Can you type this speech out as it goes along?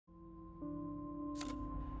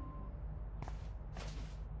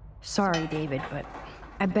Sorry, David, but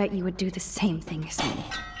I bet you would do the same thing as me.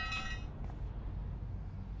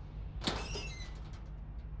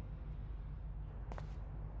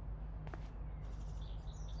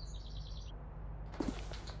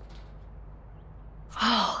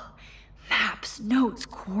 Oh, maps, notes,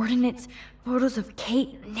 coordinates, photos of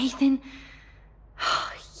Kate, Nathan.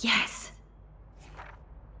 Oh, yes.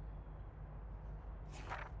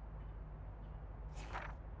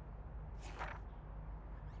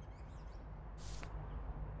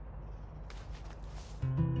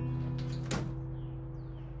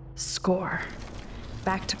 Score.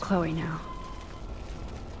 Back to Chloe now.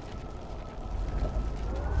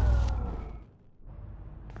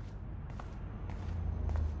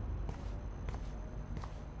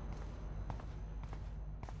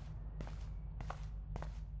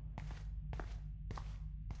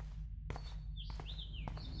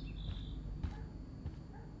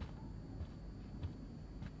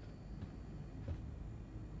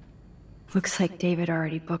 Looks like David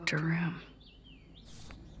already booked a room.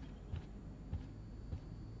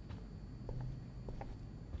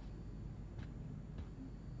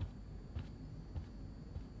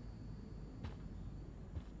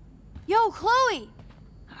 Yo, Chloe!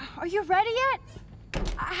 Are you ready yet?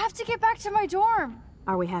 I have to get back to my dorm.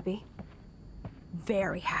 Are we happy?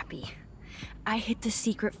 Very happy. I hit the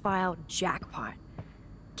secret file jackpot.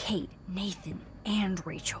 Kate, Nathan, and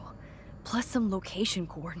Rachel. Plus some location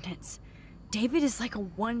coordinates. David is like a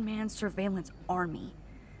one-man surveillance army.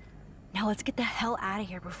 Now let's get the hell out of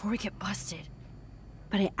here before we get busted.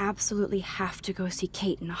 But I absolutely have to go see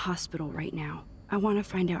Kate in the hospital right now. I want to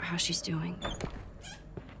find out how she's doing.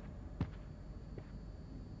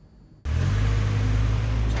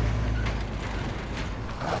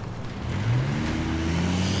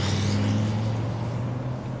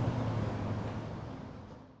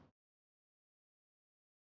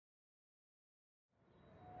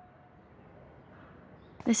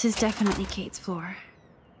 This is definitely Kate's floor.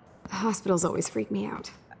 Hospitals always freak me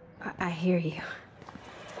out. I hear you.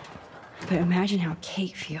 But imagine how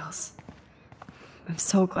Kate feels. I'm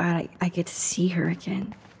so glad I get to see her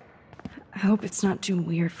again. I hope it's not too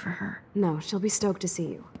weird for her. No, she'll be stoked to see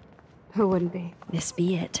you. Who wouldn't be? This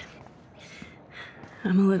be it.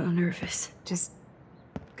 I'm a little nervous. Just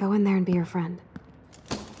go in there and be your friend.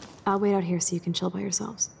 I'll wait out here so you can chill by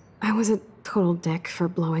yourselves. I was a total dick for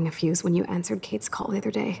blowing a fuse when you answered Kate's call the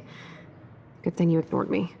other day. Good thing you ignored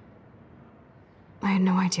me. I had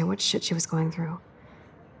no idea what shit she was going through.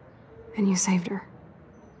 And you saved her.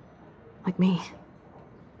 Like me.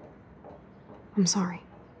 I'm sorry.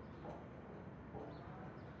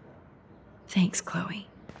 Thanks, Chloe.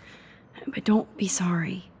 But don't be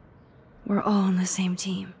sorry. We're all on the same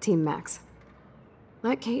team. Team Max.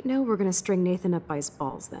 Let Kate know we're gonna string Nathan up by his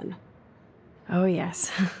balls then. Oh yes,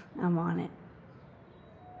 I'm on it.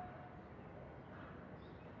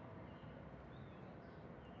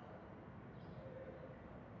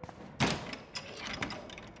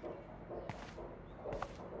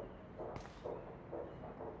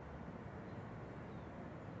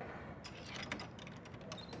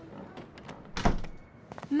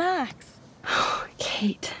 Max. Oh,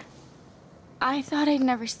 Kate. I thought I'd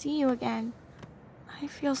never see you again. I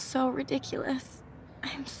feel so ridiculous.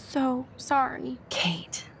 I'm so sorry.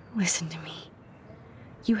 Kate, listen to me.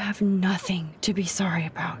 You have nothing to be sorry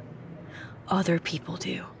about. Other people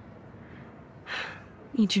do.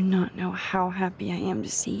 You do not know how happy I am to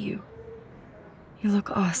see you. You look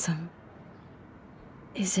awesome.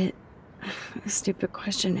 Is it a stupid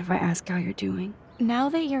question if I ask how you're doing? Now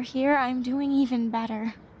that you're here, I'm doing even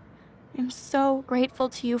better. I'm so grateful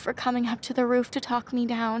to you for coming up to the roof to talk me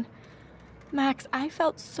down. Max, I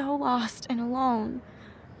felt so lost and alone.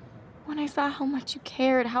 When I saw how much you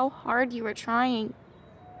cared, how hard you were trying,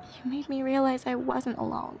 you made me realize I wasn't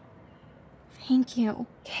alone. Thank you.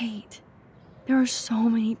 Kate, there are so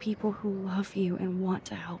many people who love you and want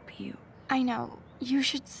to help you. I know. You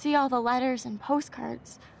should see all the letters and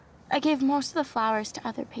postcards. I gave most of the flowers to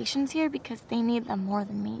other patients here because they need them more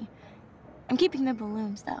than me. I'm keeping the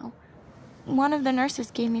balloons, though. One of the nurses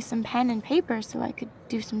gave me some pen and paper so I could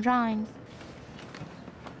do some drawings.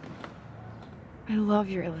 I love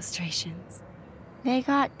your illustrations. They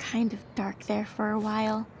got kind of dark there for a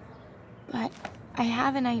while. But I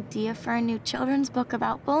have an idea for a new children's book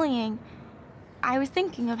about bullying. I was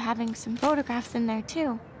thinking of having some photographs in there,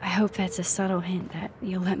 too. I hope that's a subtle hint that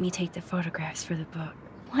you'll let me take the photographs for the book.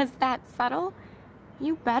 Was that subtle?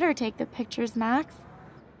 You better take the pictures, Max.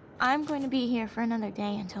 I'm going to be here for another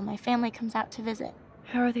day until my family comes out to visit.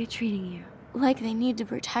 How are they treating you? Like they need to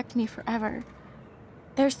protect me forever.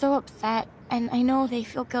 They're so upset, and I know they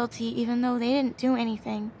feel guilty even though they didn't do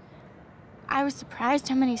anything. I was surprised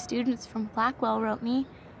how many students from Blackwell wrote me.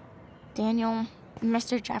 Daniel,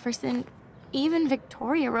 Mr. Jefferson, even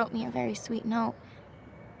Victoria wrote me a very sweet note.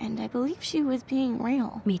 And I believe she was being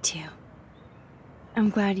real. Me too. I'm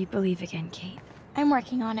glad you believe again, Kate. I'm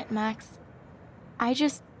working on it, Max. I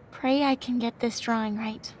just pray I can get this drawing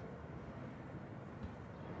right.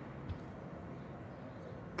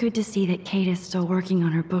 Good to see that Kate is still working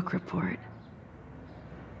on her book report.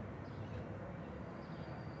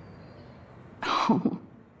 Oh,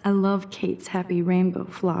 I love Kate's happy rainbow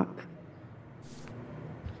flock.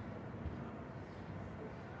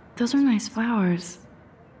 Those are nice flowers.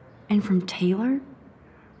 And from Taylor?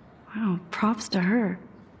 Wow, props to her.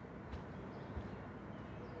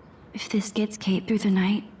 If this gets Kate through the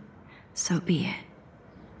night, so be it.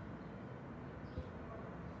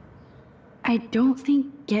 I don't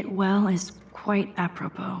think get well is quite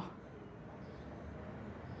apropos.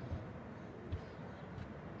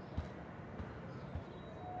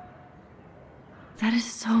 That is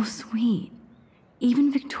so sweet.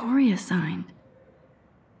 Even Victoria signed.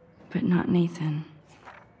 But not Nathan.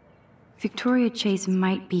 Victoria Chase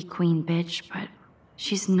might be Queen Bitch, but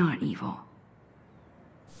she's not evil.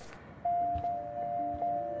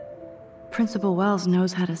 Principal Wells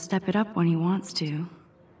knows how to step it up when he wants to.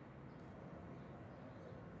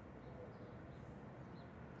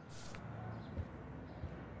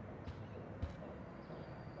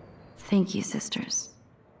 Thank you, sisters.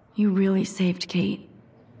 You really saved Kate.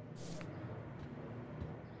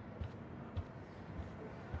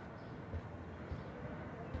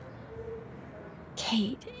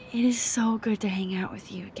 Kate, it is so good to hang out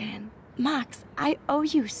with you again. Max, I owe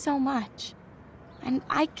you so much. And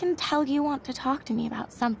I can tell you want to talk to me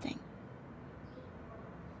about something.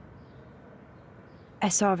 I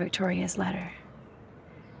saw Victoria's letter.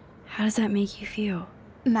 How does that make you feel?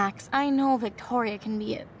 Max, I know Victoria can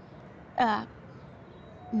be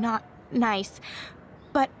not nice,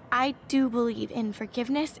 but I do believe in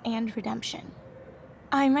forgiveness and redemption.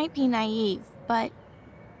 I might be naive, but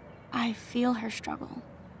I feel her struggle.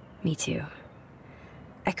 Me too.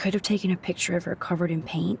 I could have taken a picture of her covered in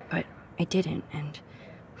paint, but I didn't, and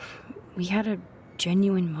we had a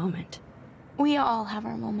genuine moment. We all have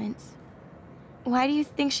our moments. Why do you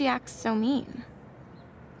think she acts so mean?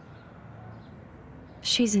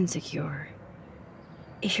 She's insecure.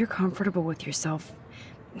 If you're comfortable with yourself,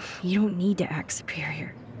 you don't need to act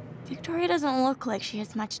superior. Victoria doesn't look like she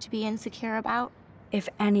has much to be insecure about. If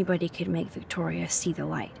anybody could make Victoria see the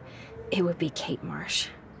light, it would be Kate Marsh.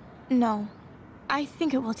 No. I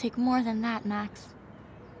think it will take more than that, Max.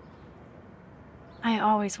 I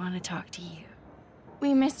always want to talk to you.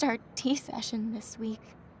 We missed our tea session this week.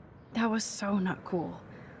 That was so not cool.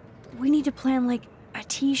 We need to plan, like, a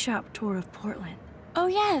tea shop tour of Portland. Oh,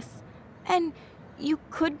 yes. And you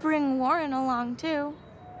could bring Warren along, too.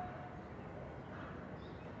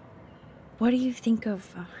 What do you think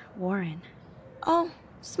of Warren? Oh,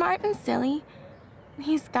 smart and silly.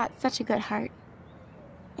 He's got such a good heart.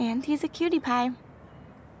 And he's a cutie pie.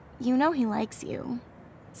 You know he likes you.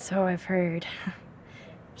 So I've heard.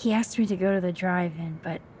 He asked me to go to the drive-in,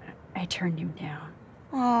 but I turned him down.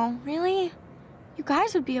 Oh, really? You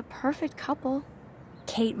guys would be a perfect couple.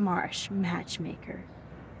 Kate Marsh, matchmaker.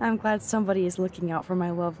 I'm glad somebody is looking out for my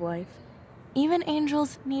love life. Even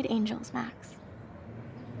angels need angels, Max.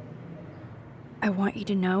 I want you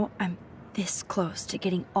to know I'm this close to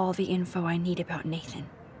getting all the info I need about Nathan.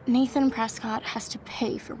 Nathan Prescott has to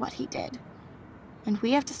pay for what he did. And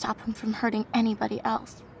we have to stop him from hurting anybody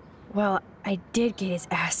else. Well, I did get his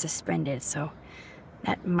ass suspended, so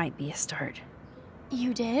that might be a start.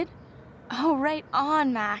 You did? Oh, right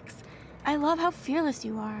on, Max. I love how fearless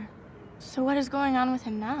you are. So what is going on with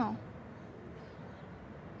him now?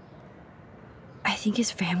 I think his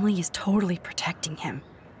family is totally protecting him.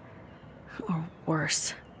 Or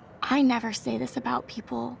worse. I never say this about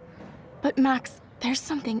people. But Max, there's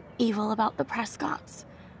something evil about the Prescotts.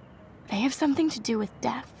 They have something to do with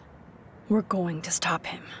death. We're going to stop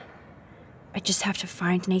him. I just have to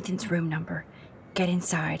find Nathan's room number, get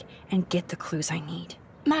inside, and get the clues I need.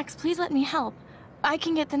 Max, please let me help. I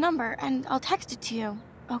can get the number, and I'll text it to you,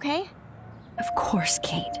 okay? Of course,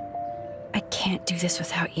 Kate. I can't do this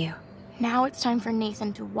without you. Now it's time for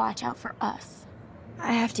Nathan to watch out for us.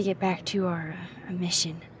 I have to get back to our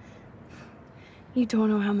mission. You don't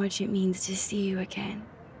know how much it means to see you again.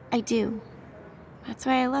 I do. That's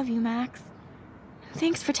why I love you, Max.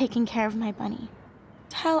 Thanks for taking care of my bunny.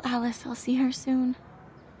 Tell Alice I'll see her soon.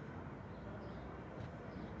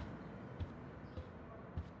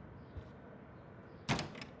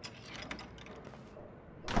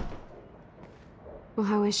 Well,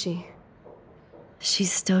 how is she?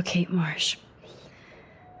 She's still Kate Marsh.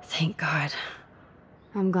 Thank God.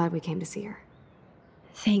 I'm glad we came to see her.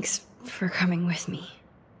 Thanks for coming with me.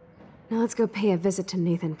 Now let's go pay a visit to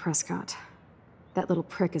Nathan Prescott. That little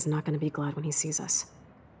prick is not going to be glad when he sees us.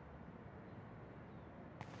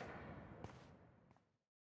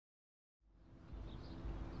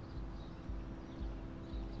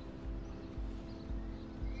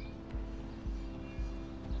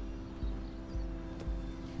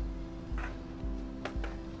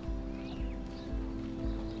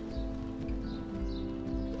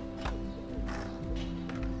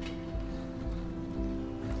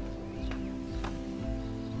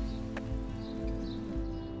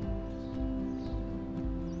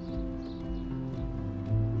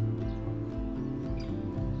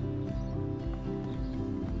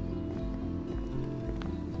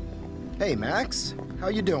 Hey, Max. How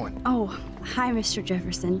you doing? Oh, hi, Mr.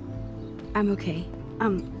 Jefferson. I'm okay.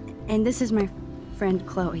 And this is my friend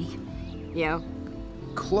Chloe. Yo.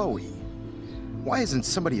 Chloe. Why isn't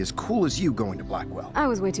somebody as cool as you going to Blackwell? I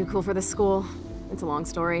was way too cool for this school. It's a long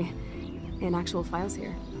story. In actual files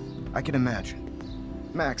here. I can imagine.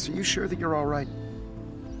 Max, are you sure that you're all right?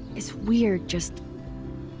 It's weird just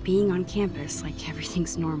being on campus like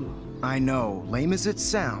everything's normal. I know. Lame as it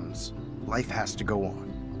sounds, life has to go on.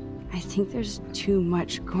 I think there's too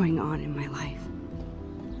much going on in my life.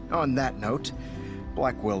 On that note,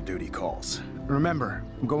 Blackwell duty calls. Remember,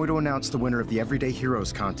 I'm going to announce the winner of the Everyday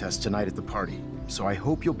Heroes contest tonight at the party, so I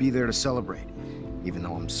hope you'll be there to celebrate, even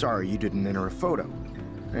though I'm sorry you didn't enter a photo.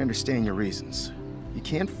 I understand your reasons. You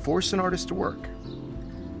can't force an artist to work.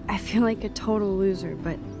 I feel like a total loser,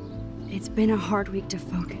 but it's been a hard week to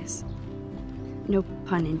focus. No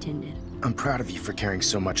pun intended. I'm proud of you for caring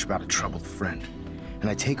so much about a troubled friend. And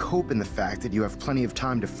I take hope in the fact that you have plenty of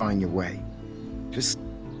time to find your way. Just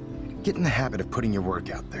get in the habit of putting your work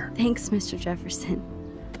out there. Thanks, Mr.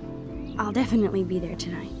 Jefferson. I'll definitely be there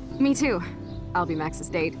tonight. Me too. I'll be Max's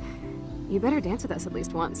date. You better dance with us at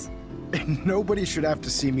least once. Nobody should have to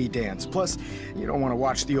see me dance. Plus, you don't want to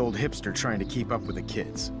watch the old hipster trying to keep up with the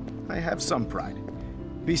kids. I have some pride.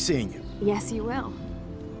 Be seeing you. Yes, you will.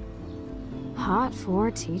 Hot for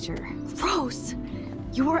teacher. Gross!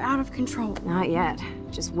 You're out of control. Not yet.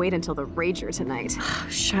 Just wait until the Rager tonight.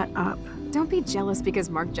 Shut up. Don't be jealous because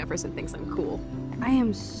Mark Jefferson thinks I'm cool. I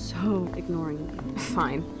am so ignoring you.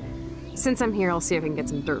 Fine. Since I'm here, I'll see if I can get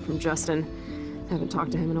some dirt from Justin. Haven't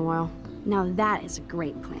talked to him in a while. Now that is a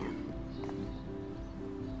great plan.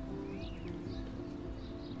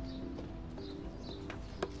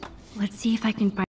 Let's see if I can find